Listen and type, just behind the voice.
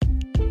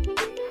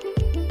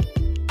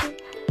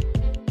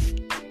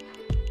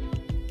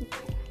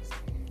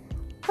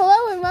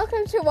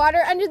welcome to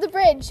Water Under the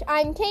Bridge.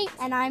 I'm Kate.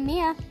 And I'm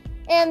Mia.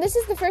 And this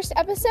is the first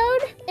episode,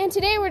 and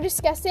today we're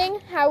discussing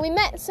how we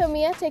met. So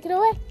Mia, take it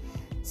away.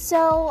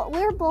 So,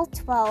 we're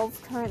both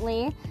 12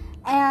 currently,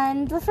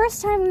 and the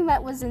first time we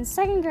met was in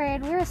 2nd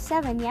grade. We were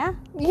 7, yeah?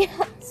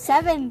 Yeah.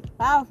 7.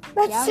 Wow.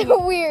 That's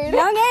so weird.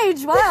 Young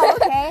age. Wow,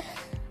 okay.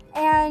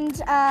 And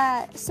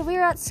so we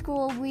were at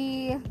school.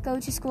 We go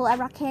to school at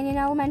Rock Canyon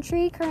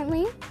Elementary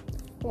currently.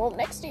 Well,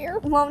 next year.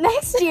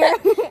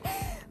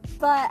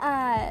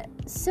 But,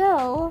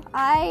 so,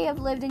 I have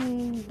lived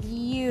in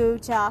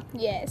Utah.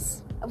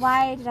 Yes.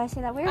 Why did I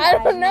say that weird?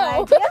 I don't know.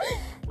 have no idea.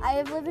 I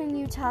have lived in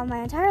Utah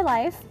my entire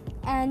life,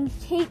 and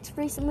Kate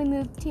recently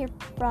moved here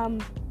from...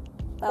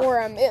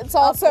 Orem. It's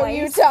also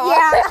Utah.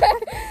 Yeah.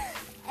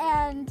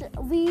 And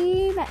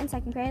we met in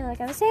 2nd grade, like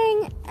I was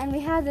saying, and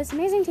we had this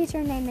amazing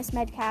teacher named Miss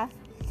Medcalf.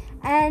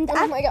 And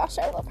oh my gosh,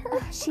 I love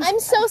her. She's I'm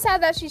so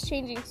sad that she's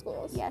changing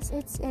schools. Yes,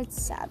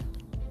 it's sad.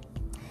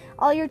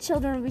 All your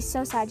children will be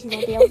so sad you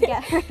won't be able to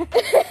get her.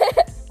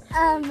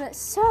 And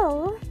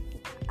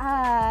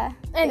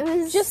it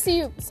was just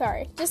so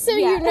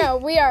you know,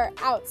 we are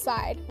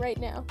outside right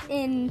now.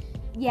 in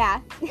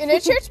a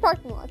church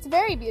parking lot. It's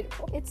very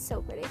beautiful. It's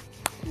so pretty.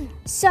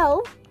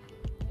 So,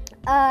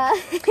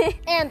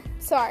 and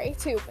sorry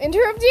to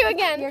interrupt you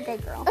again. You're a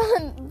good girl.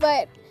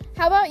 But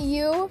how about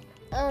you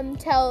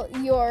tell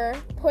your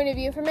point of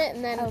view from it,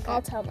 and then Okay.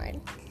 I'll tell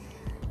mine.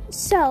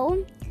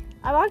 So,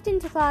 I walked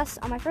into class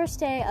on my first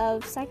day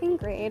of 2nd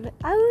grade.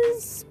 I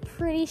was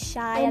pretty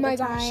shy at the time. Oh my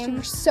gosh, you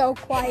were so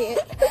quiet.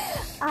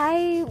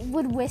 I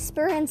would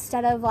whisper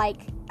instead of,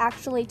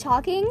 actually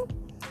talking.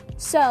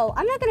 So,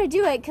 I'm not going to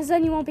do it because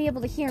then you won't be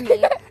able to hear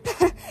me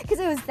because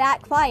it was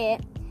that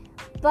quiet.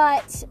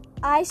 But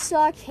I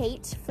saw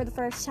Kate for the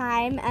first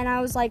time, and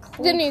I was like,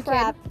 holy The new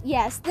crap. kid.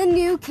 Yes, the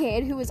new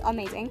kid who was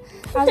amazing.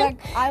 I was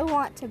like, I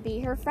want to be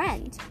her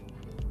friend.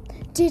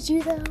 Did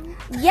you, though?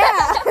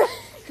 Yeah.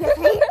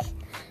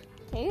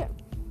 Kate?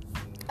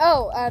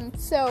 Oh,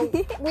 so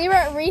we were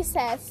at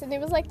recess, and it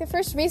was, the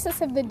first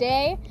recess of the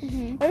day.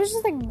 Mm-hmm. I was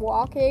just,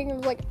 walking. I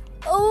was like,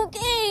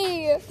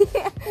 okay,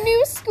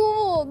 new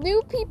school,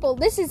 new people.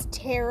 This is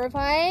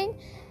terrifying.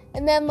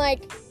 And then,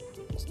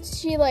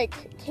 she,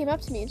 came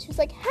up to me, and she was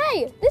like,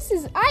 hey,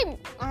 I'm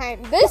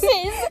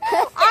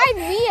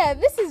Mia.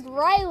 This is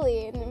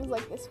Riley. And it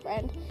was, this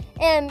friend.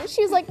 And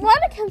she was like, want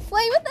to come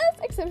play with us?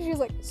 Except she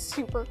was,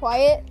 super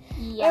quiet.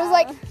 Yeah. I was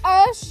like,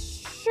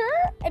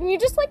 sure. And you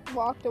just,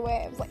 walked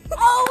away. I was like,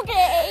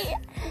 okay.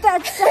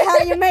 That's how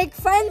you make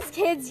friends,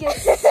 kids. You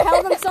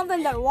tell them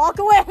something, then walk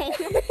away.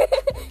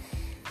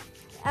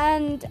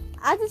 And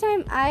at the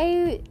time,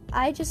 I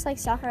just,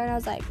 saw her, and I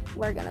was like,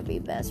 we're going to be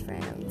best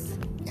friends.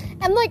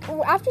 And,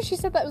 after she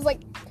said that, it was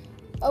like,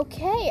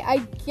 okay, I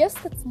guess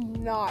that's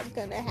not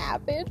going to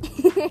happen.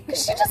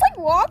 Because she just,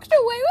 walked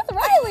away with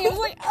Riley. I was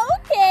like,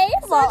 okay.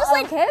 So I just,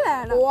 okay,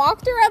 then.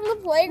 walked around the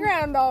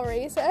playground all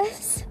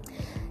recess.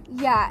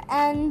 Yeah,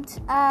 and,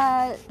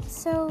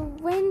 so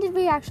when did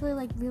we actually,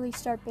 really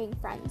start being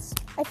friends?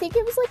 I think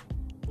it was,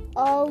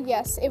 oh,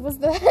 yes. It was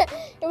the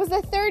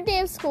 3rd day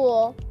of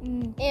school.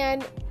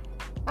 And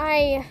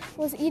I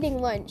was eating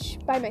lunch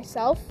by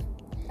myself.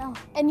 Oh.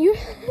 And you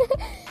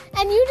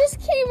just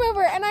came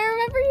over, and I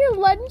remember your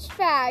lunch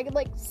bag,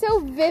 so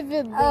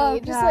vividly. Oh,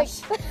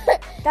 just, gosh. and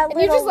That you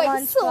little just,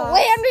 lunch slammed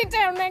box. it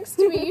down next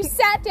to me. You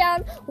sat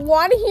down,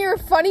 want to hear a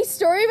funny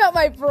story about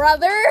my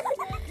brother?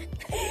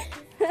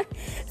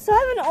 So I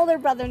have an older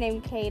brother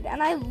named Cade,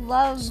 and I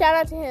love... Shout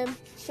out to him.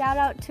 Shout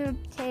out to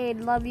Cade.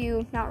 Love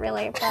you. Not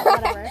really, but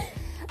whatever.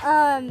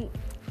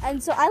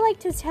 And so I like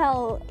to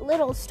tell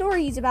little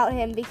stories about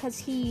him because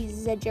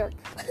he's a jerk.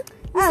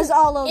 As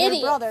all older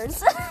idiot.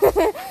 brothers.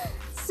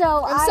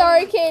 So I'm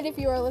sorry, Kate, if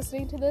you are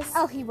listening to this.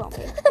 Oh, he won't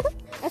be.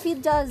 If he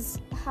does,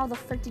 how the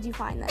frick did you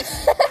find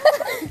this?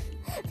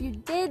 If you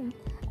did,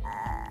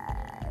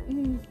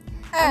 I'm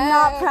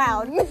not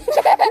proud.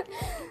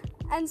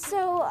 And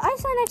so I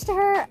sat next to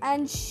her,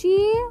 and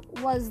she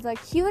was the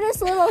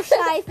cutest little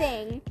shy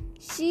thing.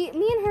 Me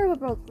and her were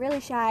both really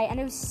shy, and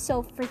it was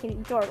so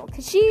freaking adorable.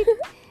 Because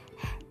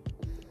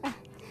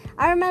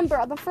I remember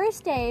on the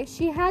first day,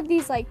 she had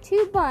these,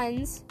 2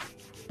 buns,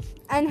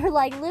 and her,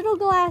 little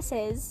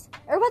glasses,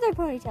 or were they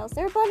ponytails?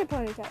 They were blended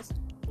ponytails.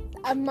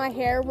 My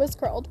hair was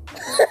curled.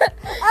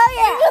 Oh,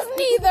 yeah. It was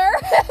neither.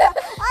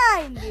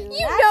 I knew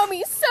You that. know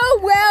me so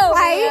well,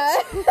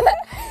 Right? Mia.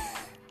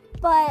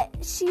 But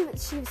she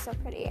was so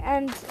pretty,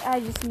 and I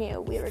just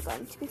knew we were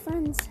going to be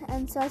friends.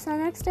 And so I sat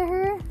next to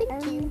her.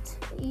 Thank you.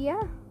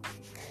 Yeah.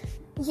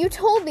 You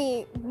told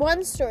me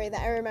one story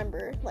that I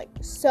remember,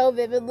 so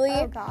vividly.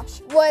 Oh,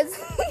 gosh. Was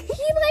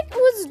he,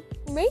 was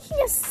making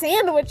a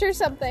sandwich or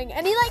something,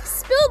 and he,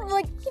 spilled,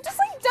 he just,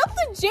 dumped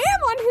the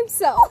jam on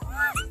himself.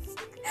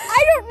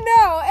 I don't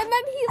know. And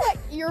then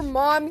he, your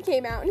mom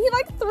came out, and he,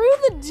 threw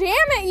the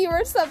jam at you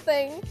or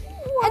something.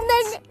 What? And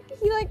then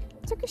he,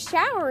 took a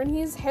shower, and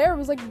his hair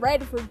was,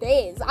 red for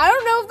days. I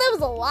don't know if that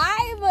was a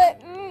lie,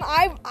 but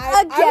I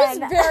was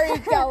Again. very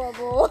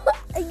gullible.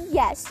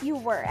 Yes, you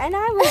were. And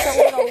I was a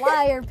little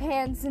liar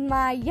pants in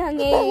my young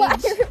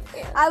age.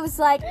 I was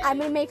like, I'm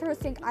going to make her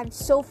think I'm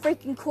so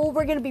freaking cool.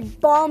 We're going to be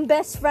bomb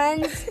best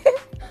friends.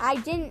 I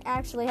didn't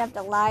actually have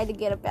to lie to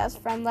get a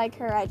best friend like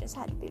her. I just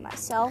had to be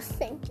myself.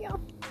 Thank you.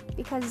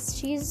 Because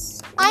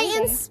she's amazing.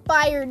 I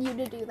inspired you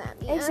to do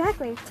that, Mia.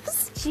 Exactly.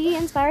 She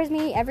inspires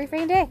me every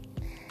freaking day.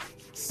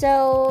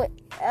 So,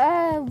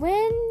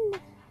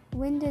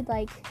 when did,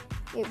 like,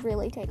 it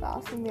really take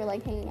off and we were,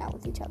 like, hanging out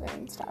with each other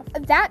and stuff?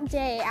 That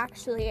day,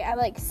 actually, I,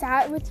 like,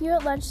 sat with you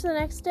at lunch the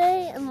next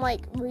day, and,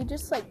 like, we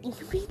just, like, you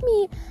made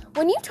me,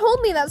 when you told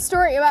me that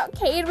story about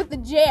Cade with the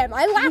jam,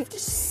 I laughed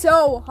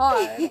so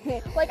hard.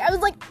 Like, I was,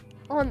 like,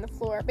 on the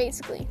floor,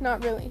 basically.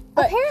 Not really.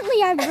 But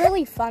apparently, I'm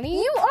really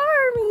funny. you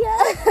are,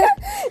 Mia.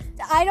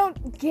 I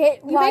don't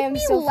get why I'm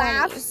so You make me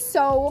laugh funny.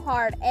 so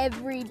hard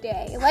every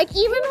day. Like,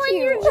 even when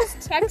you. you're just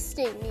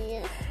texting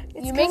me,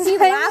 It's you make 'cause me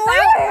I'm laugh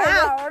weird.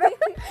 out loud.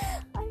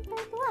 I'm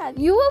very glad.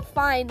 You will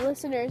find,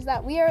 listeners,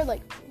 that we are,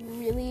 like,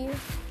 really,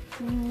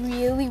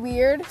 really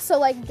weird. So,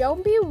 like,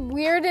 don't be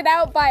weirded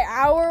out by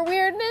our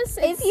weirdness.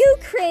 If you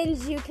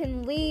cringe, you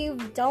can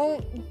leave.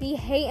 Don't be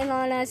hating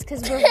on us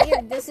because we're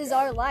weird. This is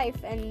our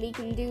life, and we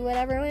can do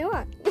whatever we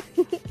want.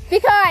 Be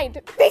kind.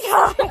 Be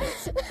kind.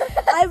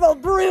 I will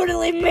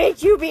brutally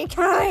make you be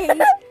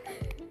kind.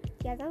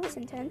 Yeah, that was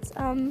intense.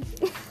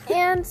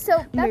 And so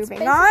that's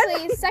Moving on.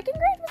 basically, second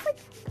grade was, like,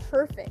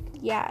 perfect.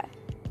 Yeah.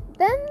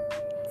 Then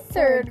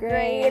third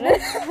grade.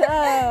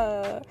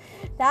 Oh,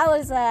 that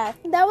was That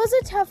was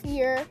a tough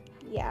year.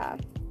 yeah.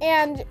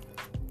 And,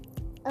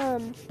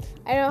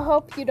 I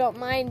hope you don't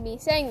mind me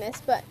saying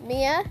this, but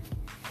Mia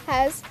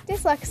has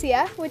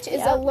dyslexia, which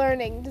is a Yep.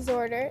 learning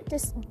disorder.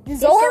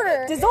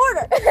 Disorder!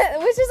 Disorder.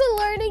 Which is a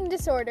learning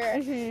disorder.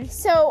 Mhm.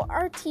 So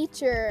our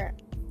teacher,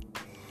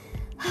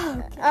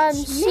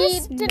 she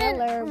Miss didn't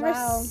Miller,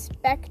 wow.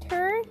 respect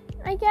her,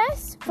 I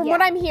guess, from Yeah.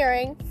 what I'm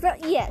hearing.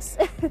 Yes.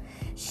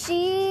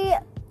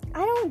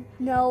 I don't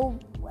know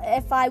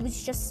if I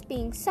was just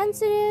being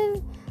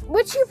sensitive,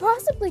 Which you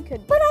possibly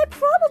could be. but I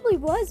probably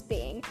was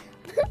being.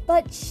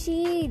 But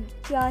she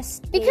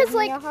just Because, gave me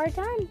like, a hard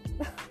time.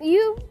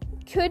 You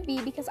could be,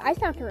 because I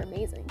found her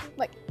amazing.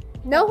 Like,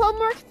 no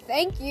homework,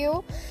 thank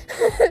you.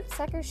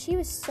 Sucker, she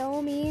was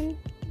so mean.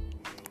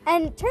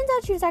 And turns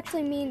out she was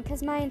actually mean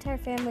because my entire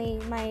family,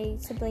 my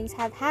siblings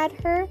have had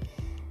her.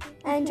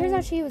 And turns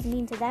out she was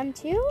mean to them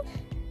too.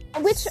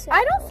 Which So-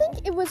 I don't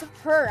think it was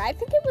her. I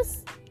think it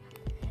was.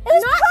 It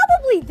was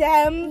probably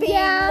them being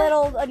Yeah. a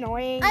little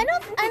annoying. I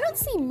don't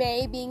see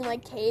May being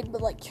like Cade,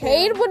 but like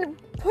Cade would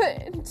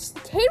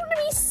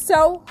be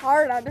so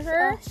hard on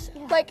her. Gosh,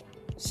 yeah. Like,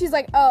 she's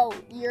like, "Oh,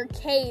 you're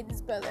Cade's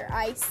brother.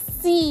 I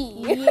see."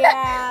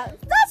 Yeah,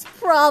 that's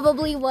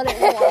probably what it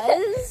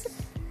was.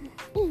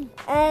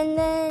 And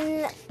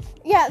then,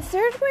 Yeah,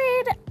 third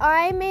grade,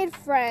 I made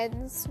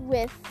friends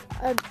with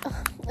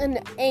an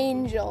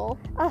angel,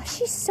 oh,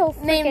 she's so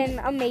Named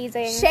freaking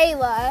amazing.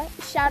 Shayla.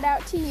 Shout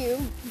out to you.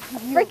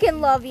 Freaking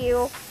love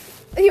you.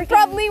 You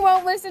probably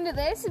won't listen to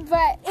this,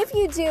 but If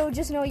you do,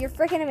 just know you're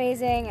freaking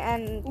amazing,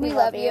 and we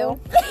love you.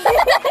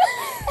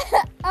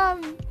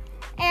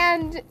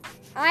 And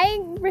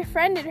I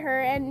befriended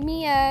her, and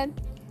Mia,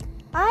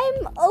 I'm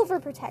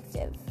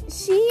overprotective.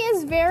 she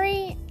is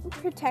very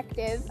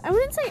protective. I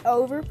wouldn't say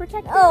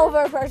overprotective.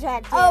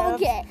 Overprotective. Oh,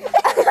 okay.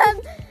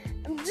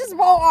 Just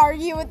won't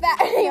argue with that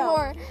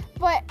anymore.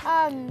 But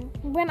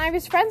when I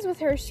was friends with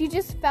her, she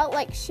just felt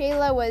like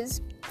Shayla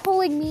was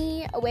pulling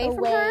me away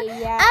from her.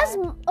 Yeah. As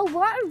a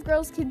lot of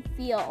girls can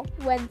feel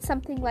when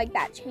something like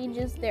that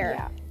changes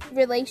their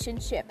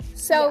relationship.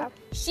 So Yeah.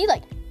 she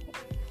like,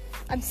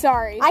 I'm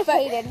sorry. I but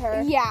hated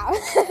her. Yeah.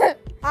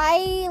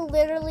 I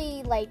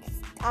literally,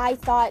 I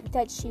thought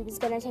that she was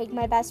gonna take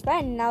my best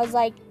friend, and I was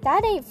like,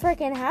 that ain't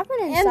freaking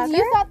happening, And sucker.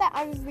 you thought that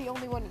I was the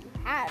only one you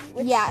had.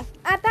 Which Yeah.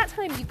 At that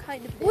time, you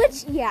kind of did.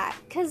 Which, yeah,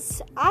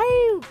 because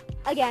I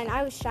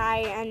was shy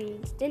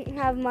and didn't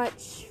have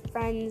much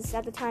friends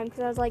at the time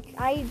because I was like,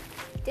 I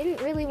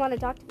didn't really want to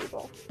talk to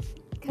people.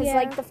 Because,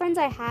 Yeah. the friends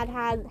I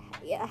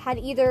had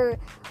either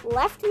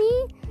left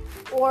me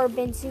or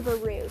been super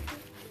rude.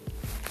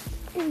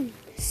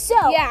 So,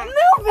 Yeah.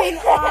 moving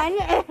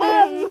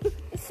on.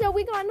 So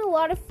we got in a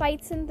lot of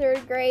fights in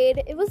third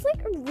grade. It was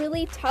like a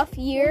really tough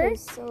year. It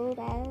was so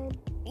bad.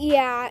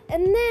 Yeah,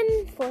 and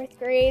then fourth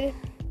grade.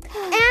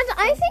 And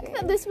I think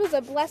that this was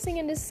a blessing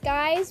in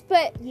disguise,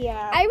 but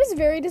Yeah. I was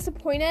very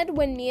disappointed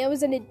when Mia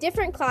was in a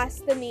different class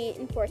than me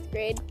in fourth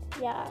grade.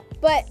 Yeah.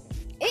 But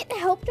it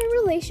helped our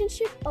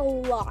relationship a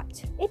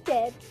lot. It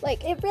did.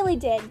 Like, It really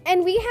did.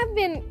 and we've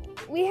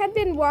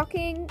been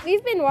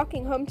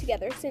walking home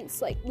together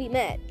since like we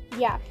met.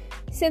 Yeah.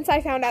 Since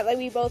I found out that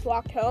we both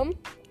walked home.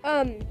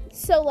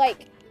 So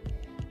like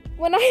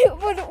when I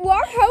would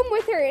walk home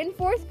with her in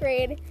fourth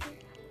grade,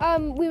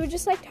 we would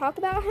just like talk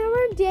about how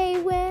our day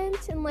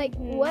went and like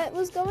what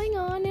was going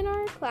on in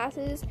our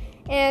classes.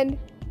 And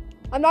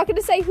I'm not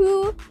gonna say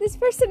who this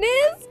person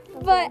is,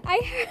 but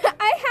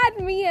I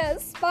had Mia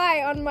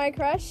spy on my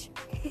crush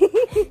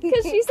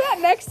because she sat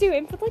next to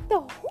him for like the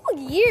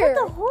whole year.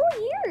 The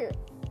whole year.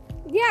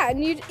 Yeah,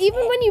 and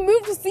even when you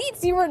moved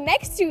seats, you were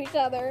next to each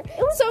other. It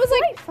was so I was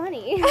quite like,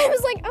 funny. I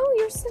was like, oh,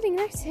 you're sitting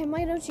next to him.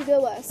 Why don't you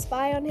go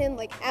spy on him,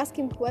 like ask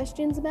him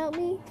questions about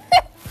me?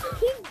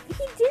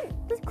 he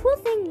didn't. The cool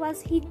thing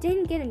was he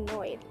didn't get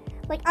annoyed.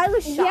 Like, I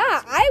was shocked.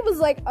 Yeah, I was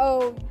like,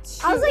 oh,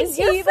 shoot, I was like, is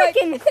you're he,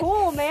 freaking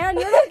cool, man.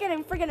 You're not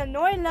getting freaking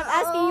annoyed, and I'm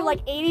asking you like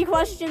 80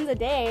 questions a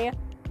day.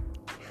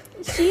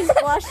 She's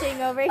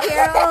blushing over here.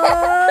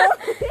 Oh.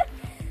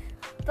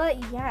 But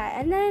yeah,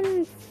 and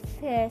then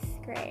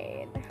 5th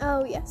grade.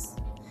 Oh yes,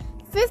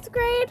 5th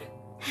grade.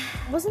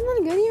 Wasn't that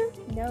a good year?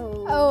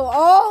 No.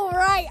 Oh,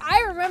 right.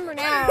 I remember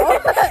now.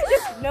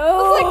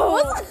 No. I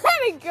was like, wasn't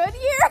that a good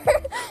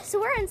year? So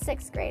we're in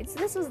 6th grade. So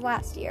this was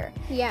last year.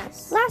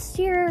 Yes. Last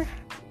year,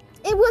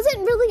 It wasn't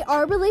really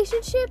our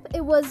relationship.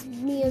 It was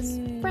Mia's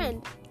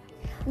friend.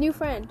 New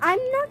friend. I'm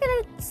not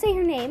going to say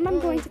her name. I'm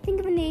going to think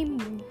of a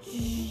name.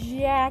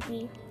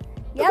 Jackie.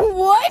 Yep.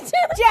 What?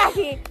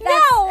 Jackie.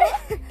 No.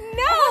 It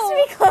No. has to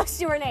be close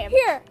to her name.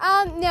 Here.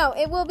 No.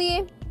 It will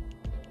be.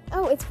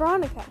 Oh, it's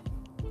Veronica.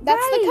 That's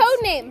Right. the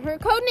code name. Her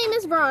code name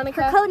is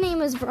Veronica. Her code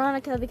name is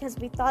Veronica because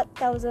we thought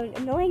that was an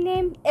annoying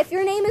name. If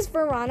your name is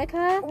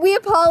Veronica, We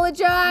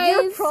apologize.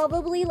 you're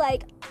probably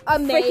like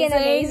amazing. freaking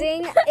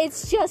amazing.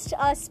 It's just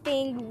us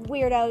being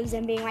weirdos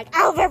and being like,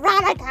 oh,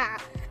 Veronica.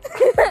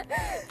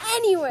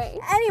 Anyway,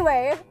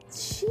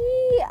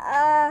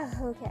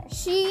 okay.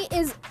 She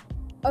is.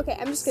 Okay,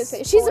 I'm just gonna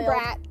say she's a Spoiled.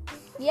 brat.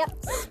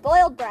 Yep,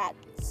 spoiled brat.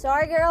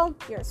 Sorry, girl,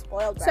 you're a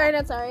spoiled brat. Sorry,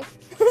 not sorry.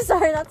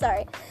 Sorry, not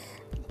sorry.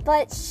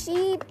 But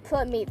she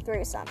put me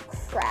through some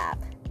crap.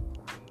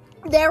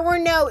 There were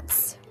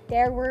notes.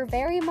 There were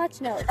very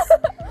much notes.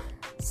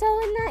 So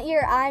in that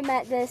year, I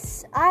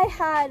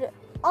had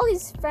all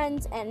these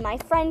friends and my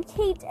friend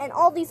Kate and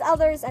all these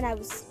others, and it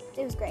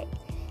was great.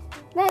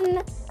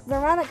 Then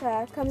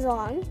Veronica comes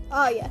along,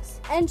 Oh yes.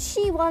 and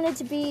she wanted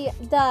to be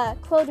the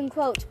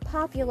quote-unquote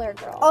popular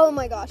girl. Oh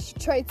my gosh, she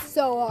tried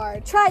so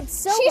hard. Tried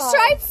so She hard.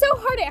 tried so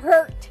hard it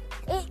hurt.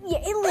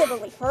 It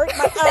literally hurt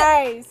my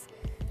eyes.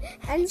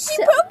 And She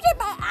so, poked at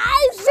my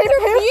eyes with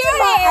her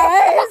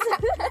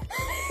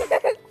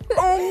beauty.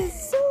 and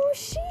so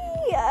she,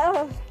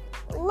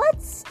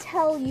 let's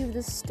tell you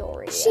the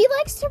story. She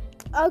likes to.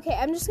 Okay,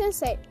 I'm just gonna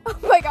say. Oh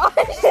my gosh.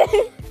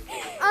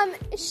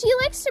 She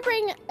likes to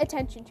bring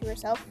attention to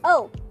herself.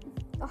 Oh,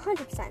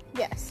 100%.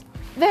 Yes.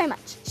 Very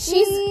much.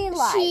 She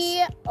lies.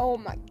 She. Oh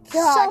my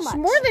gosh. much.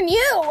 More than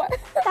you.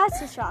 That's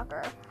a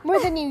shocker.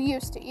 More than you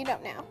used to. You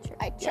don't now.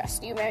 I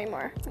trust you very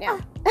more now.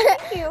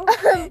 Thank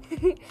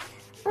you.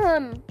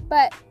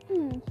 But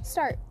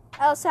start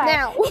Oh, sorry.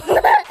 now.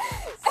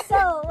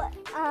 So,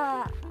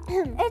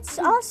 it's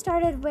all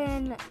started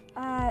when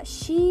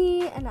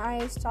she and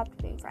I stopped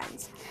being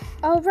friends.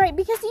 Oh right,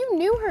 because you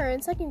knew her in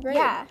 2nd grade.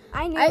 Yeah,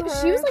 I knew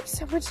her. She was like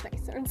so much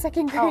nicer in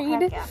 2nd Oh,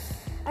 grade. heck yeah.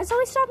 And so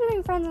we stopped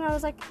being friends, and I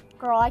was like,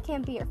 girl, I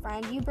can't be your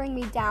friend. You bring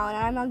me down, and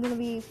I'm not going to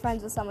be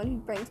friends with someone who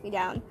brings me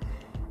down.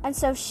 And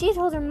so she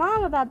told her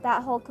mom about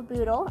that whole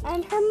caboodle,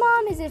 and her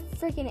mom is a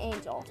freaking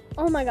angel.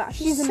 Oh my gosh,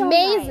 she's so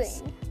amazing.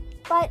 nice.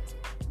 But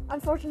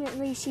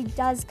unfortunately, she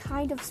does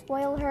kind of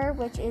spoil her,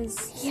 which is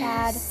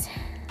sad.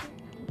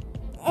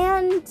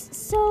 And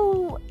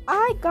so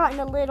I got in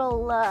a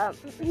little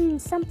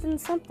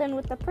something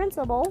with the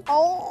principal.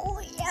 Oh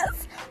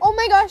yes. Oh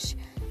my gosh.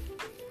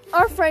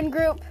 Our friend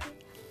group,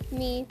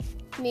 me,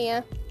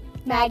 Mia,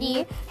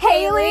 Maggie,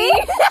 Haley.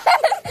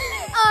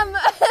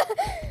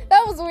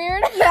 That was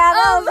weird. Yeah,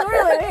 that was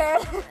really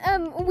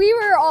weird. We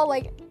were all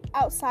like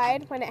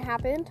outside when it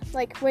happened,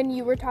 like when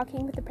you were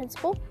talking with the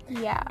principal,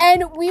 Yeah.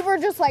 and we were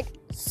just like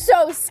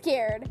so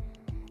scared.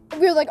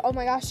 We were like, oh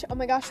my gosh,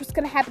 what's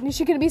gonna happen? Is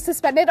she gonna be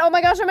suspended? Oh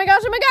my gosh.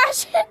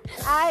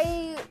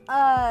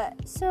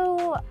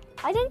 So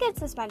I didn't get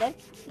suspended.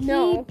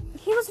 No.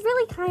 He was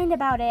really kind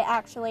about it,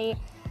 actually.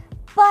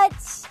 But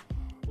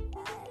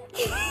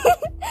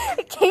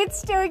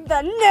Kate's doing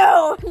the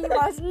no, he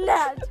was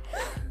not.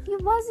 He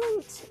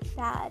wasn't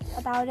bad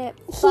about it,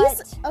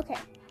 but Okay.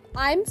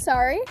 I'm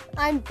sorry.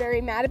 I'm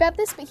very mad about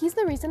this, but he's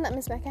the reason that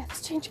Miss Metcalf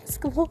is changing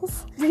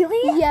schools.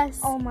 really? Yes.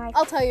 Oh my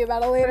I'll tell you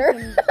about it later.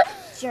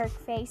 freaking jerk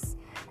face.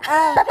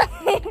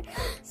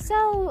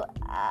 So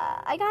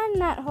I got in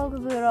that whole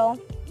caboodle,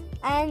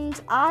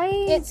 and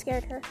It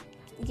scared her.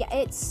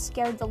 it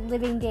scared the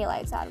living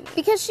daylights out of me.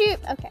 Because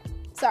okay,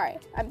 sorry,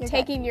 I'm You're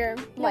taking your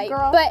light,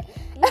 girl.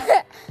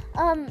 but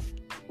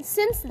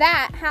since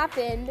that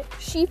happened,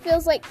 she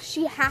feels like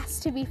she has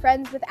to be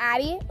friends with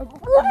Addie.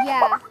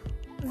 Yeah.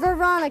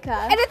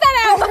 Veronica. Edit that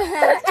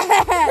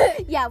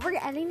out. Yeah, we're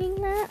editing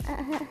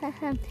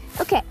that.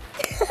 Okay.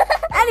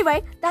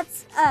 Anyway,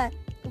 that's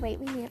wait,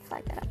 we need to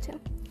flag that up too.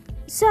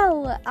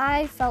 So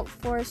I felt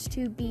forced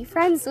to be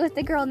friends with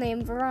the girl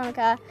named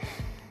Veronica,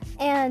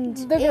 and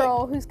The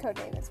girl whose code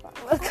name is fun.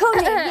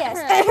 Codename,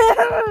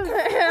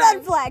 yes.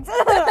 Red flags.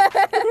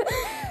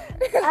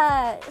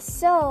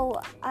 So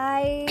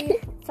I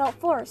felt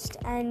forced,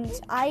 and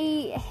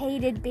I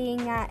hated being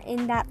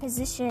in that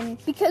position.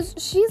 Because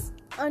she's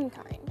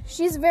unkind.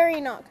 She's very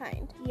not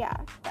kind. Yeah,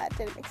 That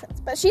didn't make sense.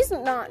 But she's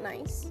not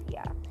nice.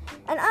 yeah.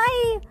 And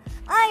I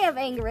I have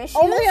anger issues.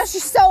 Oh my gosh,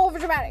 she's so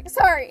overdramatic.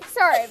 Sorry,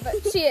 but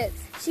she is.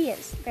 She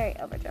is very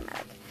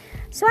overdramatic.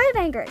 So I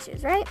have anger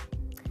issues, right?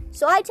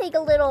 So I take a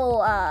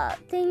little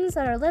things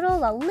that are a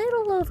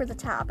little over the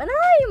top, and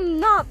I am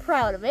not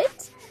proud of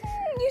it.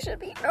 You should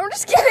be. No, I'm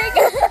just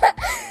kidding.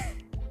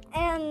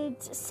 And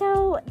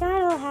so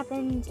that all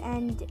happened,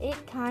 and it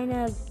kind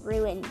of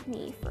ruined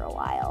me for a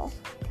while.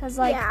 Cause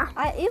like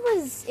it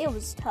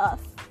was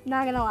tough.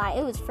 Not gonna lie,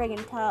 it was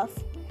friggin' tough.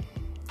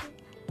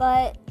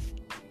 But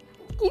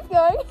Keep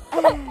going.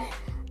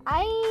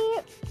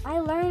 I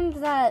learned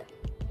that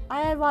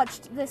I had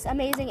watched this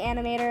amazing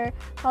animator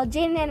called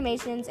Jaden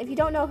Animations. If you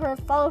don't know her,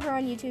 follow her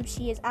on YouTube.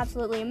 She is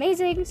absolutely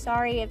amazing.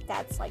 Sorry if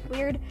that's like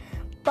weird,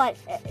 but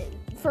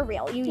for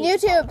real, you need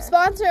YouTube,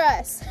 sponsor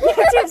us.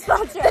 YouTube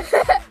sponsor us.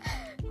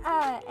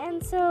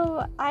 And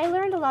so I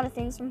learned a lot of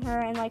things from her,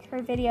 and like her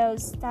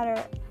videos that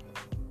are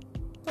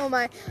Oh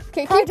my.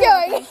 Okay, keep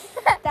going.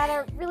 that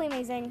are really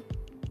amazing.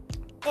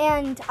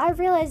 And I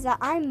realized that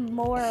I'm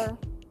more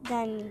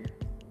than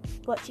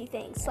what she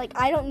thinks. Like,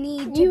 I don't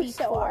need to be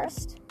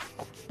forced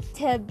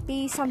to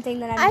be something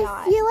that I'm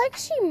not. I feel like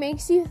she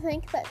makes you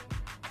think that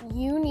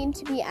you need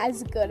to be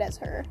as good as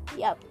her.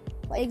 Yep.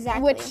 Like,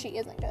 exactly. Which she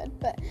isn't good.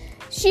 But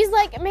she's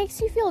like, it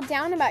makes you feel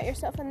down about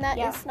yourself, and that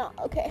is not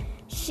okay.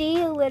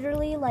 She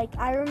literally, like,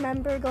 I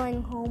remember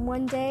going home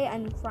one day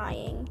and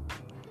crying.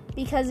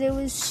 Because it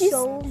was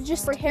so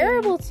just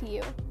terrible to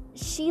you.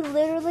 She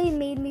literally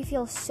made me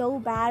feel so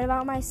bad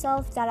about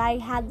myself that I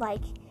had,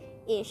 like,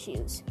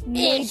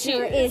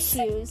 major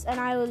issues, and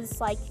I was,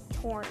 like,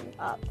 torn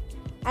up.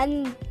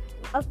 And,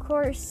 of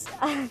course,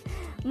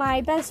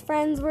 my best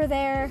friends were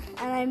there,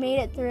 and I made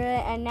it through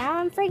it, and now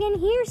I'm friggin'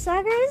 here,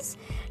 suckers,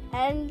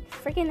 and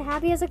friggin'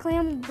 happy as a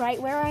clam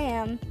right where I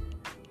am.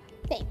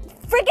 Thank you.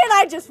 Friggin'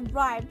 I just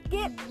rhymed.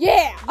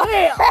 Yeah!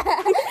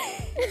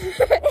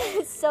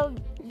 So,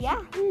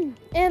 yeah.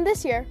 And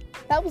this year,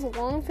 that was a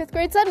long 5th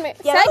grade segment.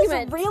 Yeah, that was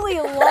really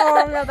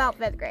long about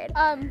 5th grade.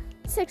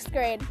 6th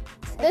grade.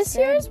 This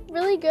year is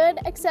really good,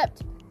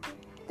 except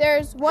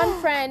there's one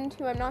friend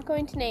who I'm not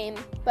going to name,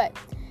 but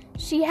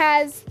she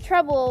has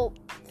trouble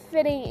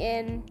fitting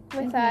in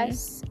with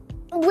us,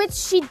 which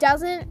she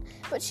doesn't,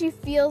 but she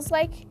feels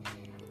like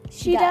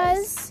she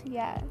does.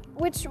 Yeah.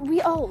 Which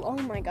oh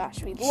my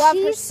gosh, we love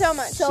her so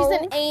much. She's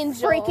an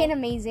angel. Freaking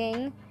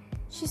amazing.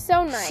 She's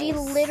so nice. She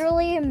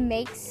literally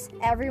makes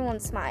everyone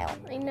smile.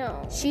 I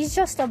know. She's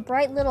just a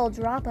bright little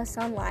drop of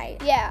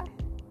sunlight. Yeah.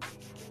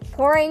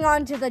 Pouring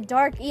onto the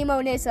dark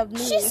emo-ness of me.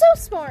 She's so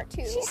smart,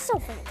 too. She's so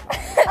funny.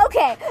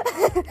 Okay.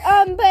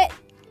 But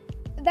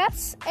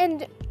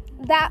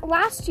that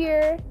last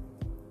year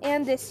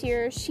and this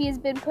year, she has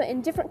been put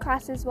in different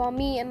classes while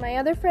me and my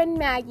other friend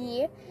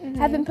Maggie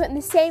have been put in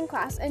the same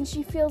class, and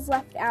she feels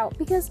left out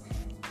because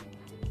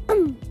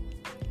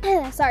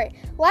sorry.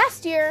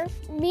 Last year,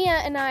 Mia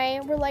and I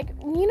were like,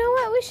 you know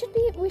what?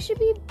 We should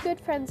be good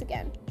friends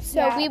again.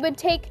 So we would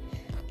take,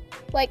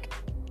 like,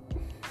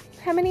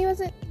 how many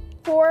was it?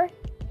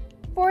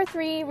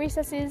 3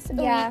 recesses a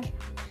week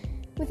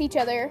with each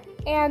other,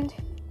 and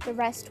the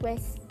rest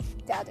with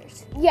the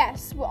others.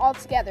 Yes, we're all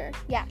together.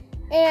 Yeah.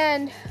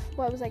 And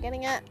what was I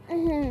getting at?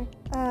 Oh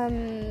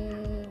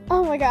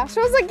my gosh,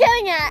 what was I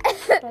getting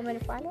at? Want me to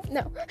find it?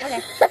 No.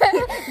 Okay.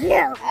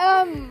 Yeah.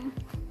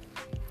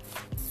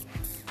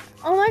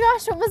 Oh my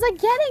gosh, what was I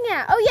getting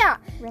at? Oh yeah.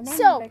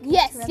 Remember,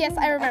 Yes,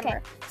 I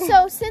remember. Okay.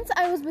 So since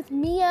I was with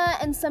Mia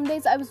and some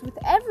days I was with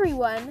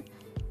everyone,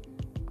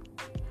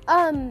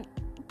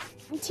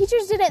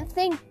 teachers didn't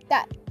think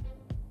that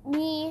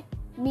me,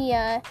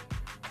 Mia,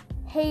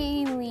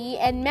 Haley,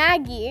 and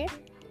Maggie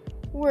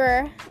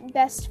were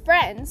best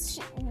friends.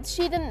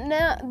 She didn't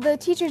know, the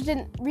teachers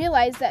didn't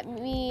realize that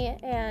me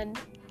and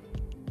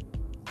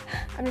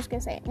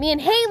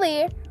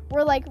Haley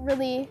were like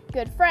really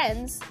good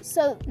friends,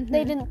 so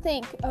they didn't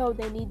think, oh,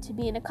 they need to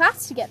be in a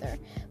class together.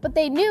 But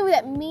they knew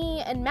that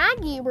me and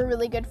Maggie were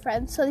really good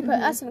friends, so they put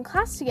us in a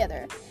class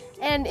together.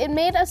 And it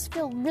made us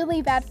feel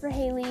really bad for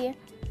Haley.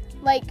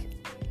 Like,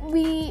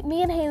 me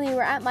and Haley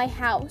were at my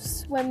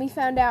house when we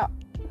found out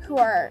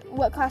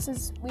what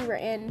classes we were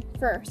in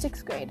for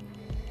 6th grade.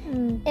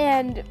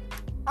 And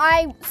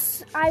I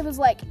was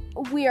like,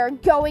 we are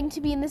going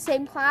to be in the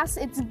same class.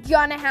 It's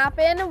gonna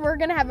happen. We're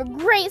gonna have a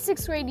great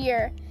 6th grade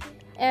year.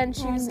 And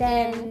she was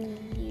in.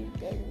 You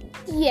didn't.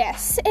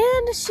 Yes,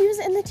 and she was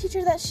in the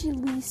teacher that she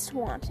least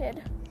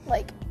wanted.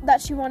 Like,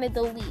 that she wanted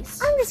the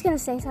least. I'm just gonna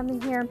say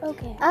something here.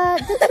 Okay.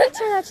 The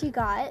teacher that she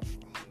got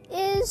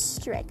is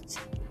strict.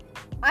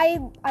 I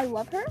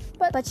love her,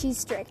 but she's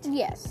strict.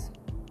 yes.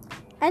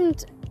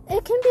 And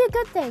it can be a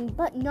good thing,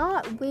 but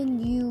not when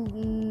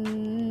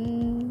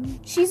you.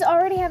 She's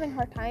already having a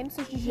hard time,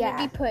 so she shouldn't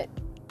be put.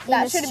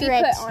 That shouldn't be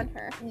put on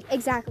her.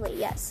 Exactly.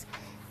 Yes.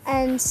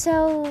 And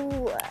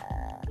so.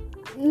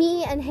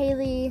 Me and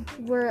Haley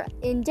were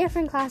in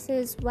different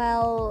classes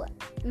while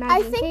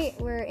Maggie and Kate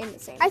were in the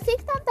same. I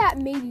think that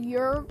made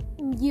you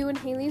and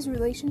Haley's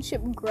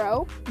relationship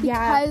grow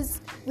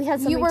because we had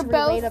something to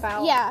relate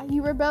about. Yeah,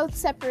 you were both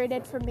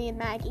separated from me and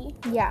Maggie.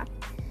 Yeah.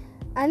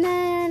 And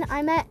then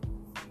I met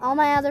all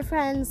my other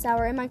friends that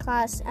were in my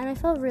class, and I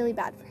felt really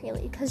bad for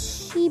Haley because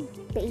she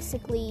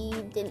basically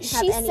didn't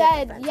have She any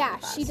said, other friends yeah,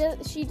 in the she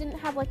class. she didn't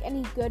have like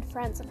any good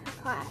friends in her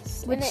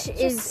class, Which and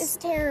it is- just is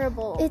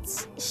terrible.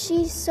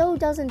 She so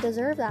doesn't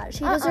deserve that.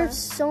 She deserves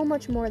so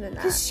much more than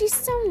that. Because she's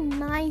so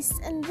nice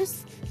and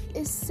just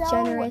is so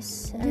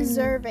Generous and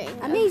deserving.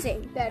 of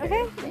amazing. better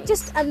Okay? things.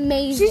 Just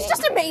amazing. She's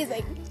just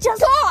amazing.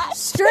 just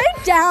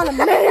straight down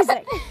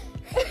amazing.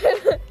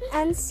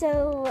 And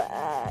so,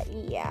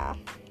 yeah.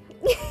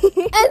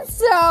 And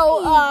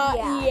so,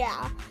 Yeah.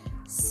 yeah.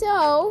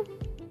 So,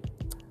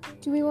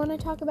 do we want to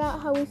talk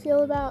about how we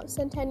feel about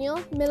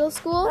Centennial Middle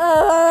School?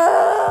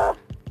 No.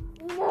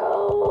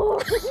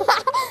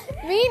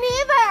 Me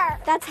neither.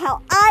 That's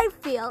how I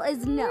feel,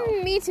 is no.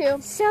 Me too.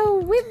 So,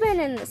 we've been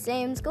in the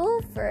same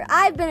school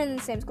I've been in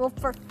the same school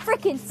for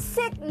freaking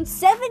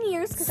 7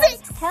 years.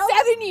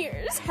 7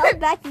 years. Held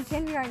back in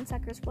kindergarten,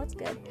 suckers. What's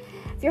good?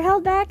 If you're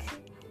held back,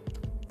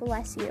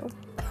 bless you.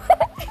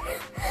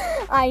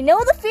 I know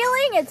the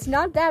feeling. It's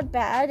not that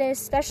bad,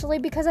 especially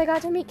because I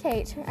got to meet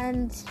Kate.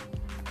 And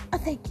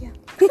Thank you.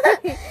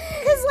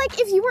 Because, like,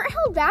 if you weren't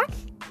held back,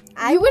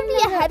 you would be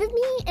ahead of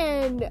me,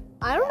 and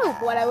I don't know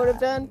what I would have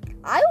done.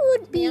 I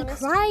would be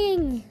honest.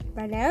 crying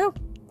right now.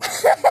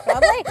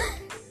 Probably.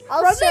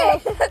 Also,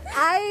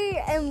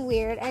 I am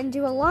weird and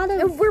do a lot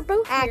of We're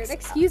both weird. accents.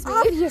 Excuse me.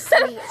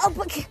 Obviously.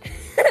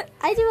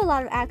 I do a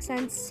lot of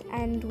accents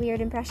and weird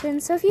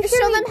impressions. So if you hear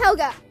Show me, them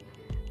Helga.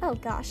 oh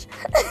gosh.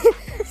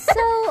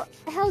 So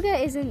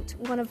Helga isn't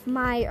one of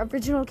my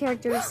original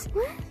characters.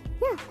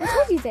 Yeah, I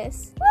told you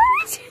this.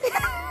 What?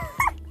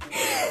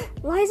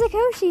 Liza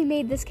Koshy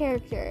made this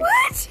character.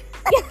 What?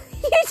 You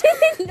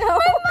didn't know.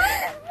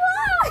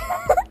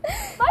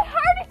 My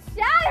heart is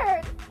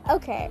shattered.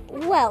 Okay,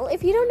 well,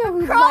 if you don't know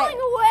who Crawling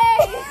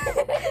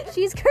away.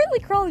 she's currently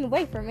crawling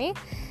away from me.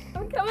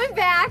 I'm coming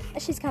back.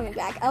 She's coming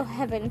back. Oh,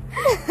 heaven.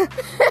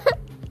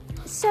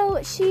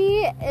 So,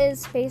 she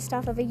is based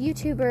off of a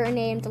YouTuber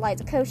named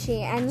Liza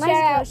Koshy. And Liza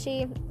Shout out.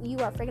 Koshy, you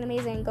are freaking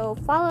amazing. Go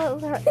follow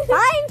her.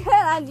 Find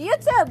her on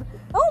YouTube.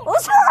 Oh,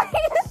 sorry.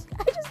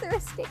 I just threw a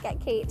stick at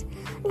Kate.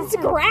 It's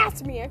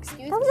grass, Mia.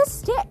 Excuse That me. was a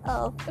stick.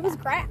 Oh, It was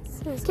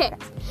grass. okay.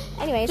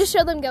 Anyways, Just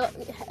show them Gelga.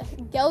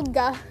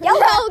 Helga.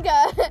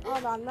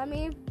 Hold on, let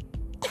me.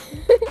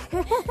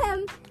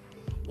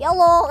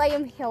 Hello, I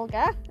am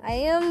Helga. I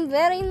am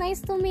very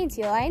nice to meet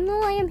you. I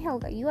know I am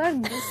Helga. You are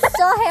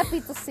so happy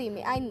to see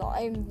me. I know,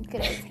 I'm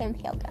great. I'm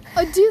Helga.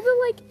 Oh, do the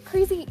like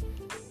crazy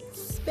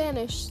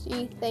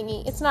Spanish-y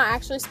thingy. It's not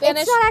actually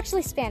Spanish. It's not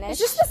actually Spanish. It's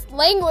just this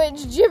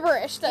language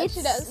gibberish that she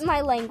It's does.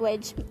 my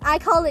language. I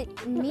call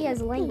it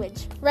Mia's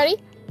language. Ready?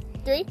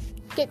 3.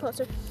 Get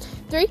closer.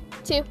 3,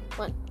 2,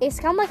 1.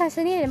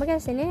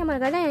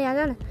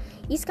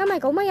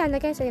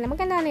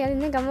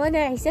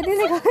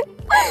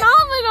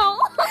 Phenomenal.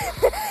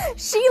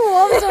 She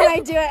loves when I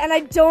do it, and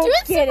I don't Do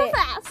it get super it.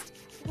 fast.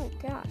 Oh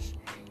gosh,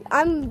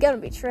 I'm gonna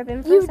be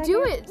tripping for a You second.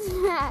 do it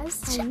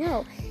fast. I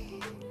know.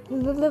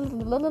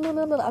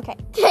 Okay.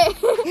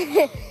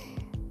 Okay.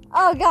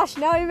 Oh gosh,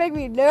 now you make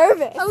me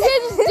nervous. Okay,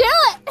 just do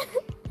it.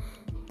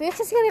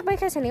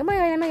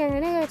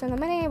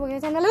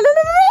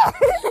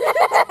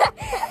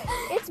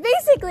 It's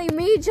basically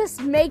me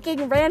just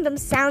making random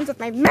sounds with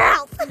my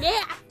mouth.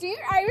 Yeah. Do your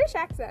Irish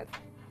accent.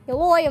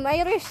 Hello, I am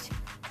Irish.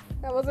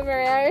 That wasn't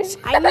very Irish.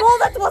 I know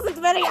that wasn't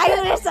very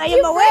Irish. I am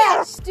Do aware.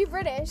 British. Do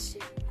British.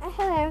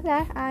 Hello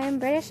there. I am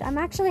British. I'm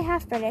actually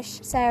half British,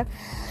 so am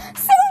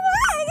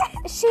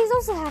I. She's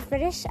also half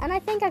British, and I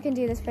think I can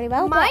do this pretty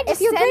well. My but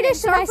if you're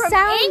British and I from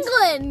sound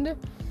England.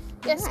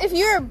 Yes, if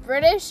you're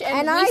British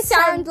and we I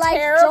sound like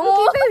terrible.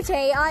 Donkey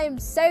Booty, I am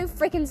so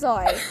freaking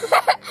sorry.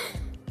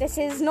 This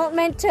is not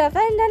meant to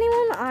offend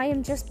anyone. I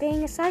am just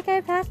being a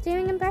psychopath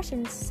doing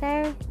impressions.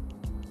 So,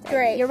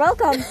 Great. You're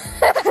welcome.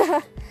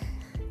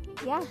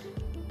 Yeah.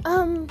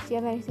 Um, Do you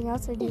have anything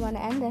else, or do you want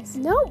to end this?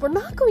 no, we're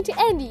not going to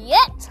end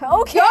yet.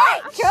 Okay,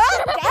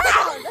 calm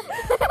down.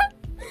 Oh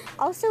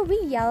Also, we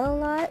yell a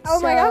lot.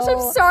 my gosh,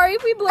 I'm sorry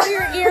if we blow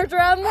your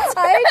eardrums.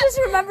 I just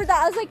remembered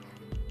that. I was like,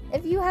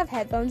 if you have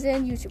headphones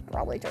in, you should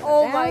probably turn it down.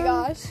 Oh my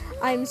gosh.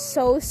 I'm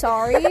so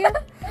sorry.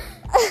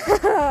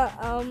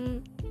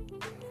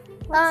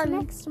 What's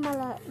next,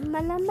 Mala?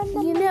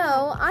 You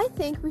know, I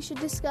think we should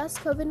discuss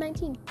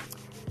COVID-19.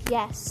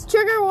 Yes.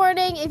 Trigger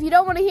warning, if you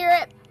don't want to hear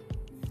it,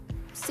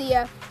 see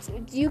ya.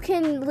 You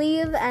can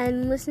leave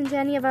and listen to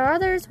any of our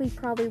others. We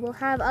probably will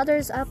have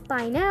others up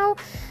by now.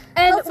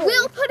 And Hopefully.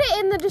 we'll put it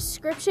in the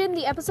description,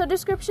 the episode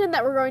description,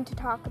 that we're going to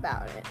talk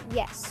about it.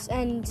 Yes,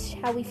 and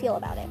how we feel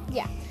about it.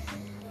 Yeah.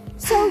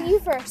 So you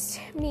first,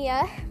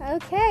 Mia.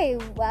 Okay,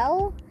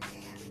 well,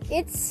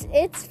 it's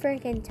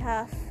freaking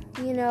tough.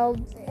 You know,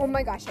 Oh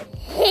my gosh, I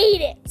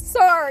hate it.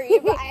 Sorry,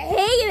 but I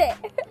hate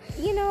it.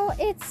 you know,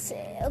 it's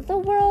the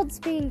world's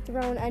being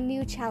thrown a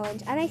new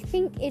challenge, and I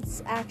think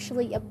it's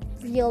actually a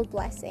real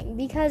blessing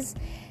because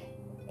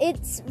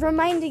it's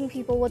reminding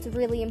people what's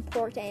really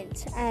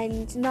important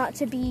and not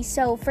to be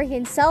so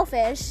freaking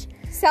selfish.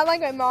 Sound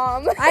like my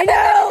mom. I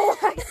know.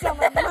 I sound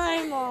like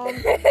my mom.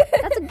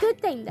 That's a good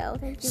thing, though.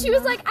 Thank you. She was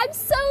Mom. like, I'm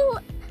so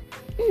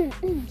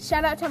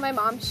shout out to my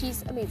mom.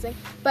 She's amazing.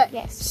 But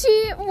Yes.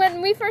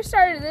 when we first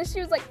started this, she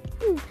was like,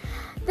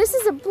 this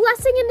is a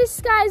blessing in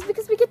disguise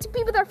because we get to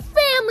be with our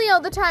family all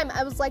the time.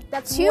 I was like,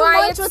 that's 2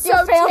 why months it's with your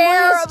so family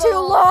terrible. is too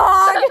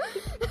long.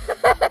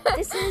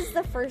 This is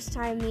the first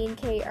time me and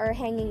Kate are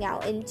hanging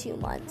out in 2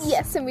 months.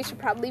 Yes, and we should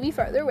probably be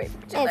farther away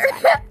from each other.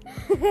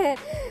 It's fine.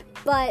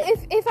 But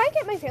If I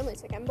get my family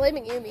sick, I'm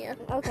blaming you, Mia.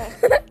 okay,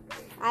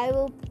 I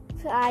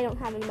don't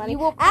have any money. You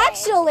will pay.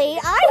 Actually,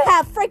 I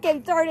have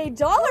freaking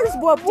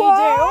 $30. Whoop-de-doo.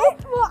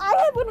 Well, I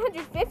have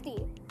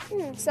 150.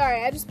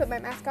 Sorry, I just put my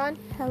mask on.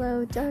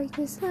 Hello,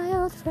 darkness, my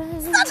old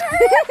friend.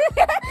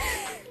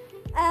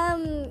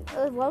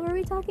 What were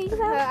we talking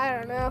about? I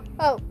don't know.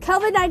 Oh,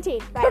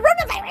 COVID-19. Right.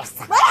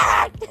 coronavirus.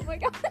 Oh my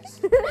gosh.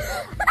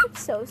 I'm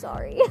so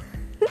sorry.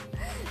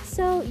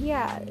 So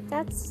yeah,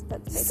 that's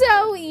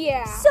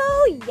basically.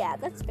 So yeah.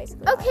 That's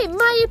basically. Okay,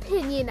 my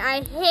opinion.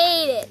 I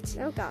hate it.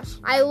 Oh gosh.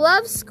 I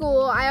love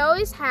school. I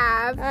always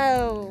have.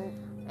 Oh.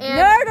 And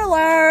Nerd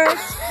alert!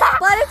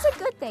 But it's a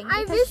good thing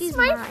I because miss she's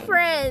my mine.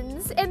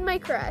 friends and my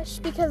crush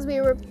because we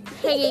were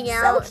hanging So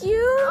out. cute.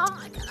 Oh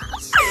my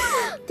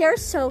gosh. They're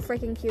so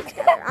freaking cute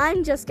together.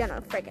 I'm just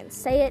gonna freaking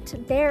say it.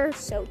 They're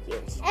so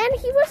cute. And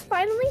he was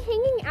finally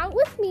hanging out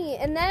with me,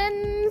 and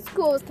then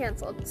school was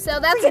canceled. So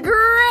that's Freaking-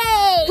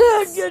 great.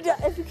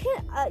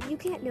 If you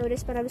can't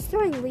notice, but I was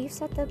throwing leaves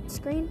at the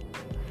screen.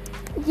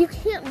 You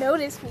can't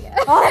notice me.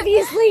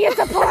 Obviously, it's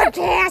a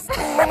podcast.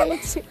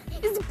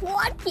 It's a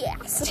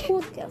podcast. It's a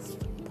podcast.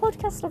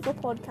 Podcast of the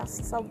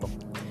podcasts of the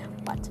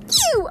what?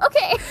 Phew,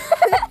 okay.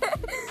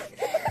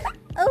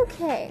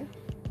 Okay.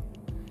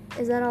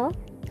 Is that all?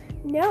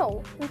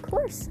 No, Of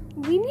course.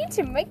 we need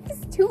to make this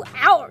 2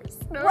 hours.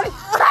 No, I'm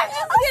just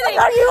kidding.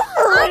 Are you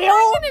for I'm real?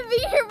 not gonna be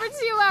here for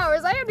 2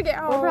 hours. I have to get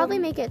home. We'll probably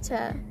make it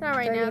to Not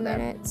right 30 now, though.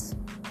 minutes.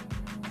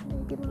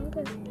 Maybe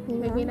longer.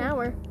 Maybe an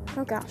hour.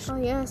 Oh gosh. Oh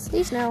yes.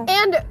 Please no.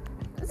 And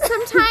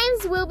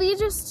sometimes we'll be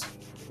just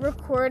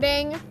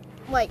recording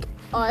like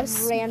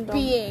us Random.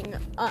 being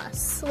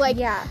us. Like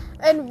Yeah.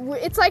 and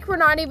it's like we're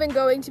not even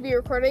going to be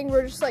recording.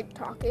 We're just like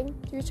talking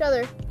to each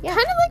other. Yeah.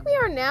 Kind of like we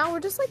are now. We're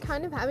just like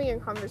kind of having a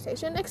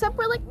conversation, except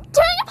we're like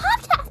doing a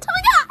podcast. Oh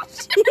my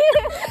gosh.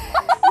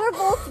 We're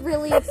both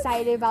really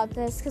excited about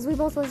this because we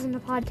both listen to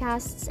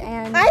podcasts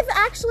and I've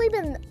actually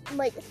been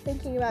like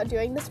thinking about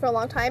doing this for a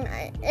long time,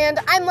 and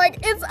I'm like,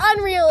 it's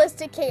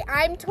unrealistic, Kate.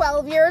 I'm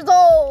 12 years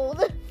old.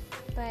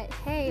 but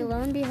hey, lo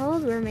and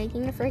behold, we're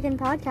making a freaking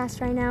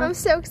podcast right now. I'm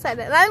so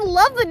excited. And I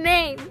love the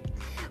name.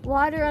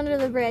 Water Under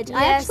the Bridge.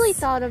 I Yes. actually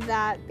thought of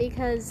that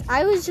because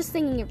I was just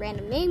thinking of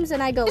random names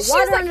and I go, She was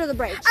Water like- Under the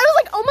Bridge. I was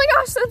like, oh my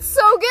gosh, that's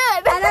so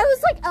good. And I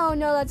was like, oh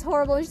no, that's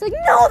horrible. And she's like,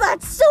 no,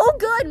 that's so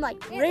good. I'm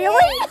like,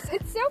 really?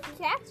 It's so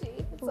catchy.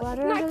 It's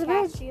Water not Under the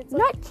catchy. Bridge. It's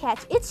like Not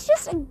catchy. It's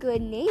just a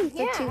good name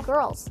for Yeah. two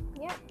girls.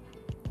 Yeah.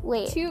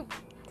 Wait. two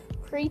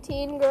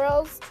preteen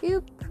girls.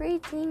 Two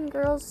preteen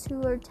girls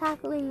who are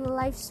tackling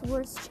life's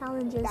worst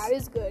challenges. That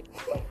is good.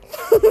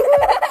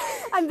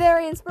 I'm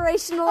very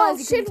inspirational, Oh, as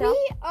you can should tell.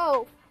 we?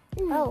 Oh.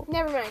 Oh.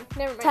 Never mind.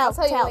 Tell, I'll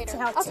tell you tell, later.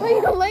 tell, I'll tell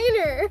you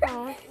later.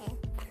 Oh,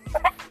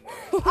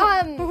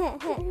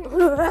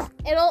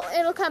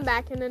 It'll come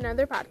back in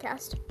another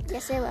podcast.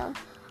 Yes, I will.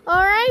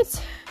 All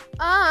right.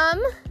 I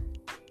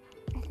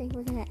think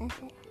we're gonna end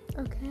it.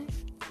 Okay.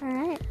 All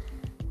right.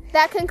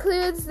 That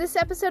concludes this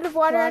episode of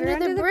Water Under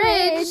the Bridge.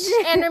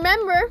 Bridge. And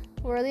remember,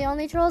 We're the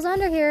only trolls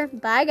under here.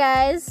 Bye,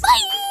 guys.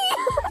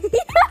 bye.